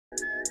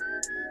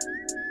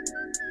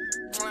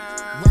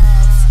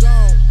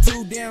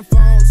Two damn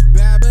phones,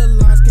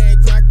 Babylons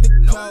can't crack the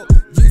code.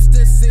 Used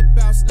to sip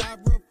out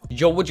styrofoam.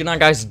 Yo, what's going on,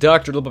 guys?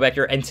 Dr. Little back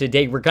here, and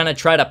today we're gonna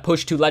try to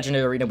push to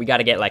Legendary Arena. We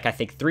gotta get, like, I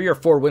think 3 or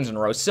 4 wins in a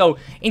row. So,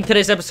 in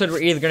today's episode,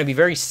 we're either gonna be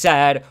very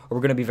sad, or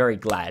we're gonna be very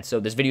glad.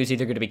 So, this video is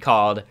either gonna be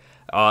called,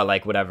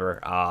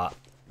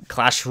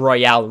 Clash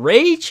Royale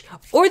Rage,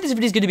 or this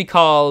video is gonna be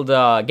called,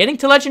 Getting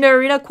to Legendary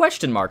Arena,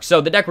 question mark.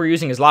 So, the deck we're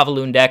using is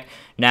Lavaloon deck.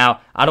 Now,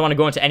 I don't want to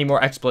go into any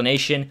more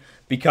explanation,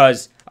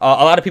 because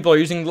a lot of people are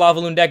using the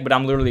Lavaloon deck, but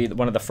I'm literally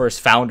one of the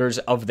first founders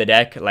of the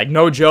deck. Like,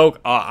 no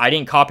joke, I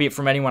didn't copy it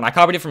from anyone. I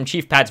copied it from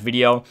Chief Pat's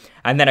video,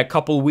 and then a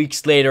couple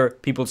weeks later,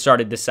 people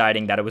started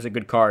deciding that it was a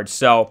good card.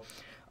 So,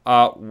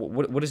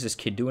 what is this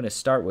kid doing to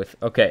start with?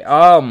 Okay,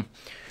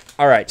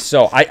 alright,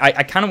 so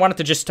I kind of wanted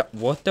to just...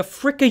 What the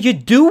frick are you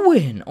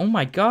doing? Oh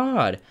my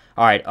god.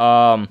 Alright,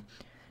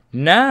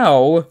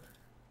 now...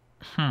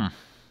 I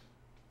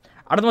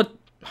don't know what...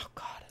 Oh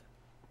god.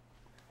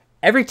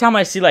 Every time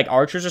I see, like,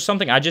 archers or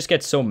something, I just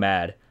get so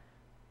mad.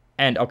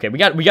 And, okay, we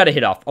got to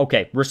hit off.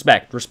 Okay,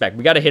 respect.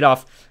 We got to hit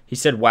off. He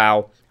said,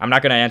 wow. I'm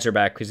not going to answer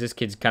back, because this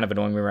kid's kind of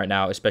annoying me right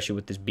now, especially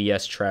with this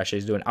BS trash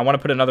he's doing. I want to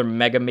put another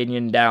Mega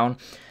Minion down.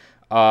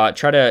 The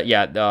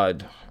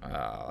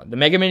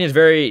Mega Minion is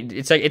very...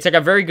 It's like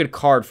a very good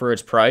card for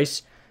its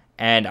price.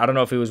 And I don't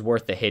know if it was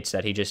worth the hits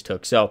that he just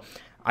took. So,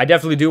 I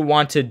definitely do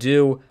want to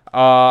do...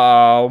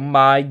 Oh,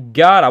 my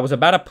God. I was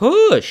about to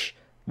push.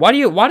 Why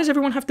does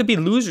everyone have to be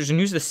losers and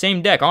use the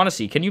same deck?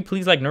 Honestly, can you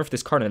please, like, nerf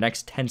this card in the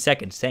next 10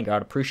 seconds? Thank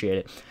God, appreciate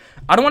it.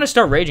 I don't want to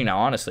start raging now,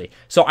 honestly.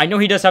 So, I know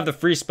he does have the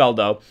free spell,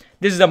 though.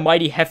 This is a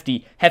mighty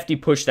hefty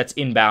push that's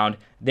inbound.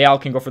 They all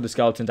can go for the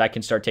skeletons. I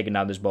can start taking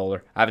down this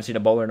bowler. I haven't seen a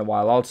bowler in a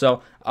while,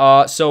 also.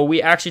 So,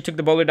 we actually took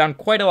the bowler down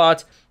quite a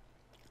lot.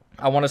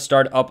 I want to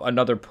start up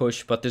another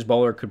push, but this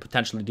bowler could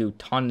potentially do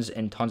tons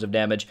and tons of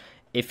damage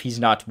if he's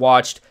not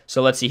watched.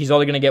 So let's see, he's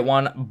only going to get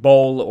one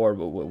bowl, or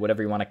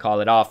whatever you want to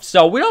call it, off.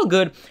 So we're all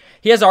good.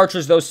 He has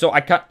archers, though, so I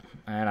cut...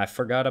 And I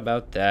forgot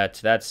about that.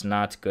 That's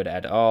not good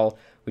at all.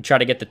 We try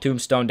to get the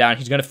tombstone down.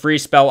 He's going to free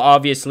spell,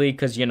 obviously,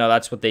 because, you know,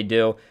 that's what they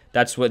do.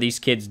 That's what these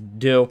kids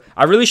do.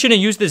 I really shouldn't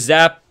use the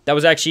zap. That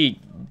was actually...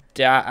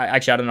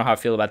 Actually, I don't know how I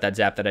feel about that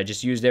zap that I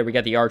just used there. We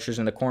got the archers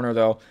in the corner,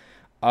 though.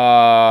 Do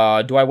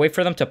I wait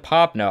for them to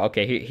pop? No.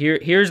 Okay,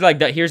 here's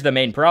the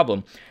main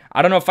problem.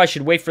 I don't know if I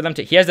should wait for them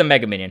to... He has the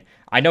Mega Minion.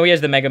 I know he has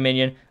the Mega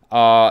Minion.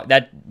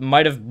 That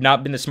might have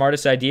not been the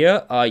smartest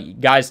idea.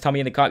 Guys, tell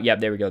me in the comments. Yeah,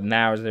 there we go.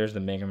 Now there's the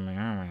Mega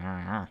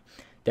Minion.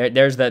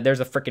 There's the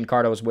freaking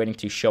card I was waiting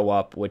to show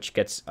up, which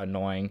gets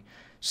annoying.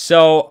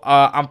 So,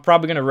 I'm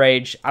probably going to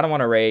rage. I don't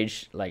want to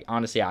rage. Like,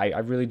 honestly, I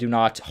really do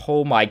not.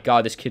 Oh my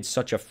god, this kid's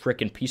such a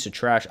freaking piece of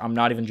trash. I'm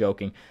not even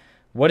joking.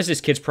 What is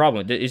this kid's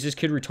problem? Is this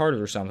kid retarded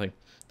or something?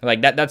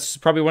 Like, that's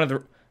probably one of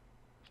the...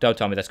 Don't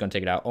tell me that's going to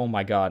take it out. Oh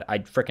my god, I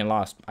freaking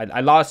lost.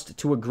 I lost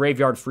to a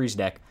Graveyard Freeze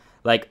deck.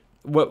 Like,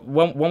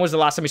 when was the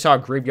last time you saw a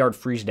Graveyard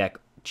Freeze deck?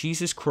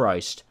 Jesus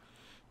Christ.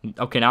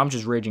 Okay, now I'm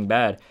just raging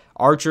bad.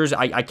 Archers,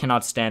 I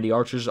cannot stand. The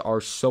archers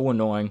are so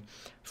annoying.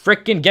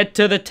 Freaking get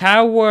to the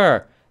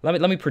tower.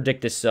 Let me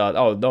predict this.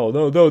 Oh,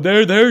 no.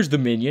 There's the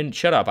minion.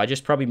 Shut up. I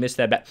just probably missed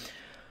that back.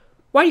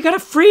 Why you gotta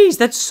freeze?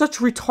 That's such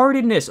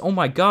retardedness. Oh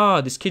my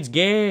god, this kid's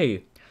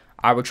gay.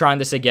 Alright, we're trying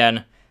this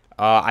again.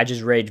 I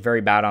just raged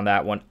very bad on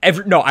that one.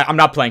 I'm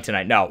not playing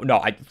tonight. No.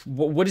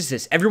 What is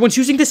this? Everyone's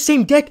using the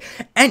same deck,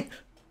 and...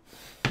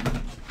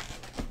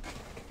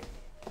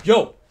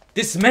 Yo,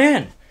 this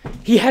man,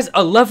 he has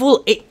a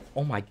level 8...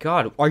 Oh my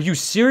god, are you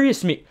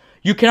serious?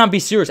 You cannot be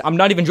serious. I'm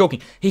not even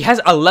joking. He has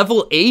a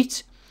level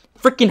 8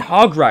 freaking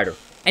Hog Rider,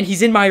 and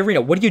he's in my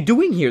arena. What are you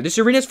doing here? This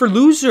arena is for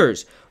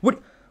losers.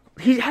 What?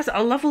 He has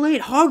a level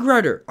 8 Hog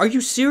Rider. Are you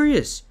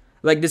serious?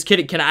 Like, this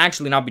kid can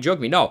actually not be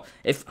joking me. No,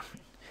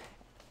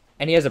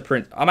 and he has a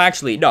print. I'm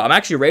actually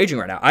raging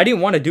right now. I didn't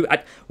want to do...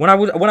 When I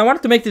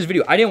wanted to make this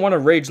video, I didn't want to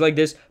rage like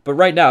this. But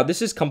right now,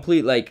 this is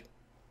complete, like,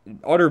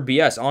 utter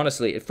BS,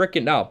 honestly. It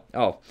freaking... No.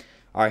 Oh.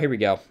 All right, here we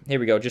go.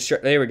 Just...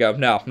 There we go.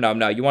 No.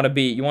 You want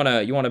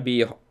to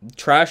be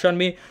trash on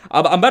me?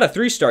 I'm about a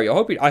 3-star.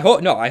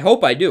 I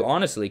hope I do,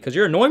 honestly. Because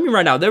you're annoying me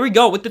right now. There we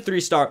go with the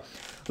 3-star.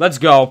 Let's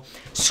go.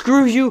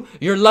 Screw you.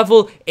 You're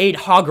level 8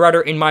 Hog Rider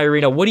in my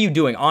arena. What are you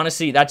doing?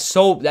 Honestly, that's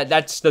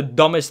the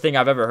dumbest thing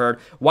I've ever heard.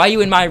 Why are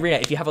you in my arena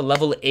if you have a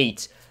level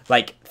 8?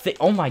 Like,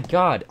 oh my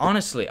god.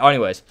 Honestly.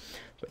 Anyways.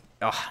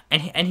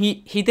 And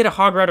he did a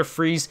Hog Rider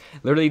freeze.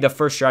 Literally the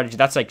first strategy.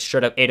 That's like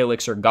straight up 8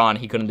 elixir gone.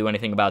 He couldn't do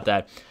anything about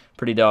that.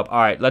 Pretty dope.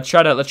 Alright, let's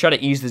try to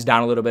ease this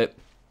down a little bit.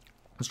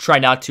 Let's try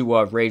not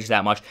to rage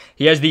that much.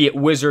 He has the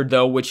Wizard,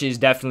 though, which is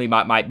definitely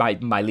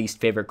my least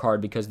favorite card,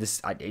 because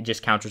it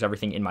just counters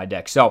everything in my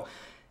deck. So,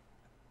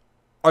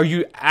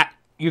 you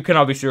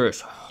cannot be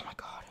serious. Oh, my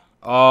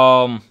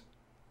God.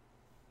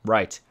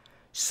 Right.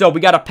 So,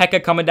 we got a P.E.K.K.A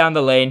coming down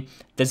the lane.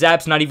 The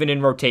Zap's not even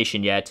in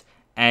rotation yet.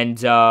 And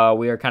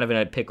we are kind of in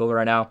a pickle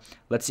right now.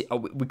 Let's see. Oh,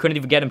 we couldn't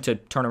even get him to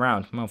turn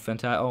around. Oh,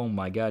 fantastic. Oh,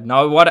 my God.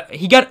 No, what?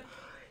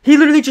 He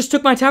literally just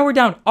took my tower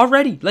down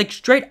already. Like,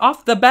 straight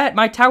off the bat,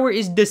 my tower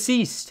is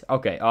deceased.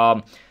 Okay,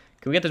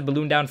 Can we get this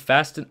balloon down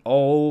fast? And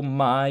oh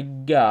my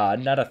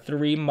god, not a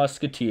 3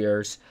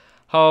 musketeers.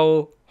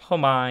 Oh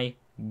my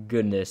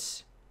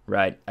goodness.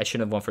 Right, I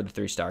shouldn't have won for the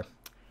 3-star.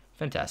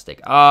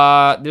 Fantastic.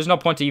 There's no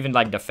point to even,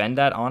 like, defend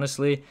that,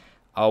 honestly.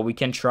 We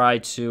can try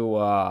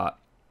to,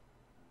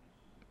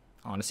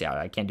 honestly,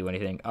 I can't do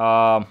anything.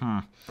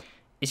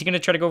 Is he gonna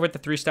try to go with the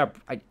 3-star?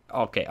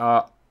 Okay,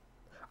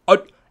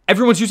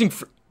 everyone's using...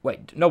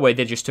 Wait, no way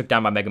they just took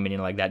down my Mega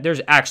Minion like that.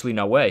 There's actually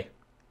no way.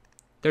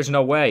 There's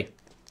no way.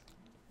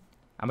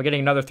 I'm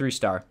getting another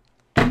 3-star.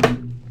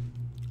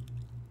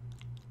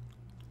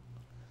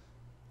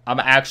 I'm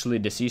actually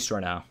deceased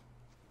right now.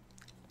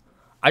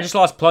 I just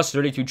lost plus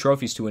 32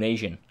 trophies to an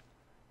Asian.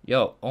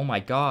 Yo, oh my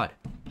god.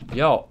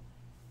 Yo,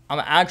 I'm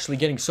actually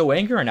getting so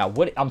angry right now.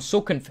 What? I'm so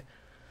confused.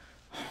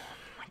 Oh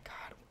my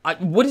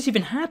god. What is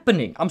even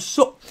happening? I'm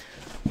so...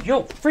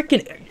 Yo,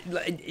 freaking...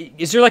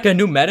 Is there like a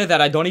new meta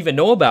that I don't even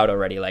know about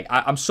already? Like,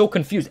 I'm so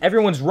confused.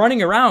 Everyone's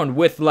running around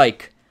with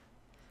like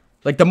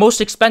the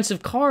most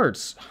expensive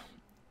cards.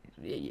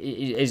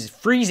 Is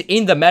Freeze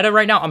in the meta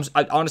right now?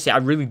 Honestly, I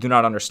really do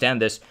not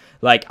understand this.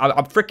 Like,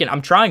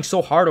 I'm trying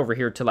so hard over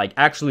here to, like,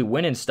 actually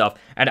win and stuff,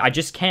 and I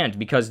just can't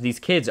because these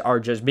kids are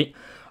just being...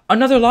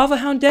 Another Lava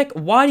Hound deck?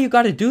 Why do you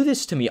gotta do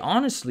this to me?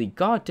 Honestly,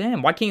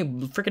 goddamn. Why can't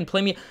you freaking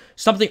play me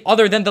something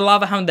other than the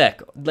Lava Hound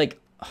deck?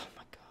 Like, oh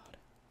my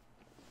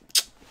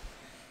god.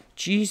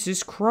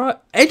 Jesus Christ.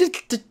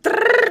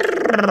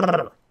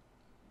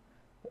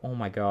 Oh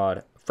my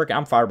god. Freaking,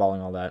 I'm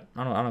fireballing all that.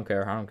 I don't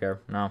care. I don't care.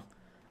 No.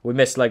 We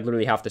missed, like,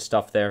 literally half the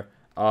stuff there.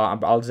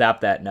 I'll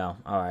zap that now.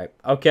 Alright.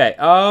 Okay,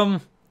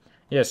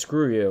 yeah,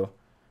 screw you.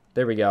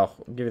 There we go.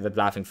 I'll give you the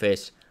laughing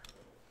face.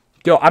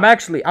 Yo,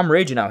 I'm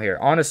raging out here.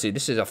 Honestly,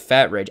 this is a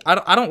fat rage.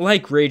 I don't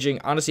like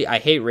raging. Honestly, I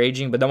hate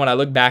raging, but then when I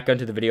look back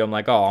onto the video, I'm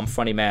like, oh, I'm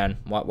funny, man.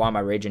 Why am I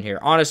raging here?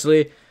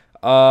 Honestly,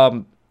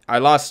 I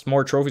lost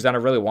more trophies than I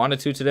really wanted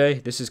to today.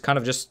 This is kind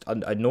of just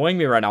annoying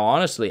me right now,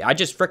 honestly. I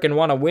just freaking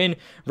want to win,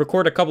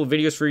 record a couple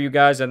videos for you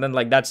guys, and then,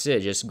 like, that's it.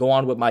 Just go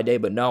on with my day.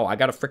 But no, I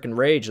got to freaking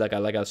rage like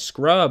a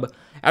scrub.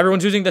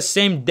 Everyone's using the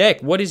same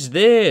deck. What is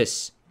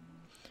this?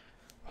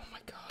 Oh, my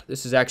God.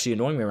 This is actually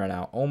annoying me right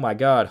now. Oh, my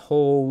God.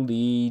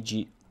 Holy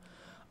G...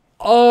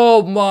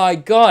 Oh, my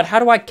God. How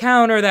do I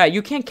counter that?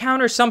 You can't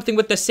counter something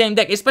with the same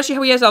deck, especially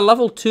how he has a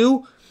level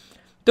 2.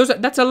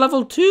 That's a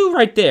level 2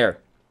 right there.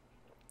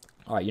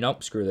 Alright, you know,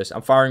 screw this.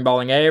 I'm firing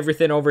balling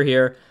everything over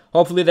here.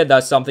 Hopefully that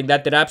does something.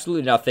 That did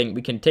absolutely nothing.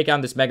 We can take on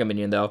this Mega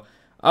Minion, though.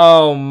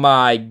 Oh,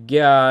 my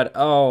God.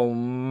 Oh,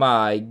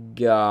 my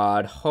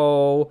God.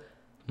 Oh,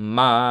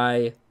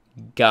 my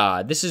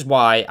God. This is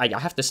why I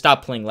have to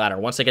stop playing ladder.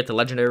 Once I get to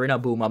Legendary Arena,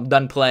 boom, I'm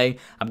done playing.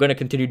 I'm going to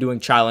continue doing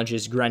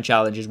challenges, grand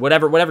challenges,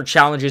 whatever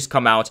challenges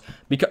come out.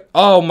 Because,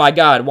 oh, my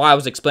God. While I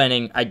was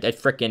explaining, I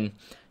freaking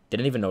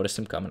didn't even notice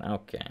him coming.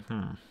 Okay.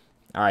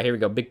 Alright, here we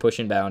go. Big push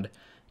inbound.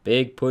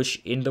 Big push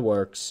in the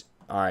works.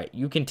 Alright,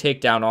 you can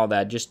take down all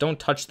that. Just don't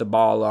touch the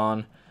ball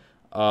on.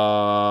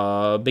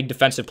 Big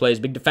defensive plays.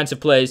 Big defensive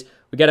plays.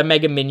 We got a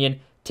Mega Minion.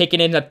 Taking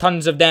in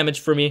tons of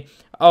damage for me.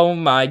 Oh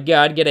my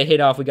god. Get a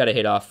hit off. We got a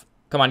hit off.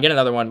 Come on, get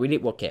another one. We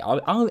need... Okay,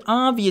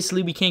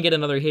 obviously we can't get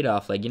another hit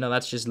off. Like, you know,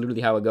 that's just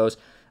literally how it goes.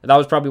 That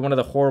was probably one of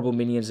the horrible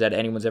minions that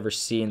anyone's ever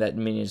seen. That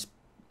minions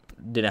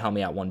didn't help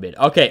me out one bit.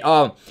 Okay,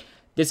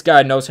 this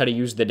guy knows how to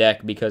use the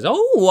deck because...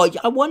 Oh,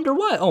 I wonder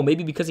why. Oh,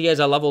 maybe because he has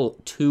a level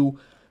 2...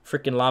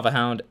 freaking Lava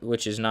Hound,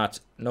 which is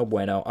no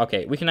bueno.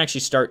 Okay, we can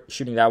actually start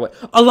shooting that way.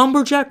 A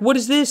Lumberjack? What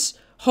is this?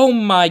 Oh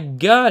my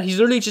god, he's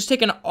literally just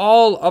taking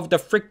all of the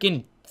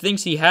freaking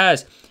things he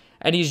has,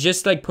 and he's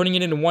just, like, putting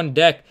it in one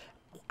deck.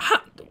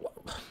 Oh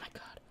my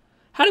god.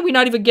 How did we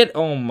not even get...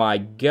 Oh my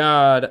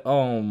god.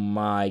 Oh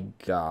my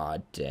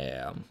god,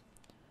 damn.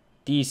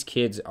 These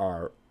kids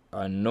are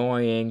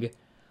annoying.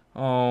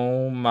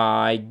 Oh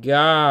my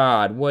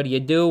god. What are you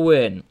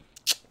doing?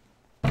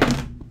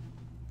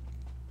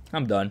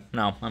 I'm done.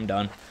 No, I'm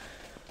done.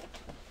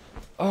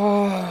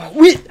 Oh,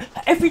 wait!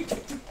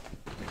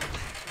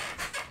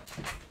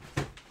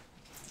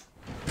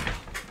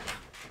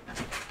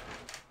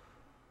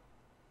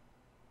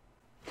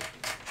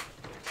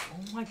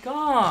 Oh my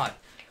god!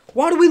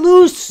 Why do we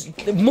lose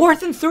more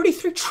than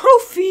 33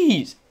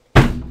 trophies?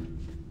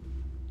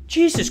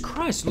 Jesus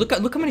Christ! Look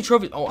how many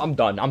trophies. Oh, I'm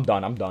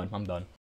done.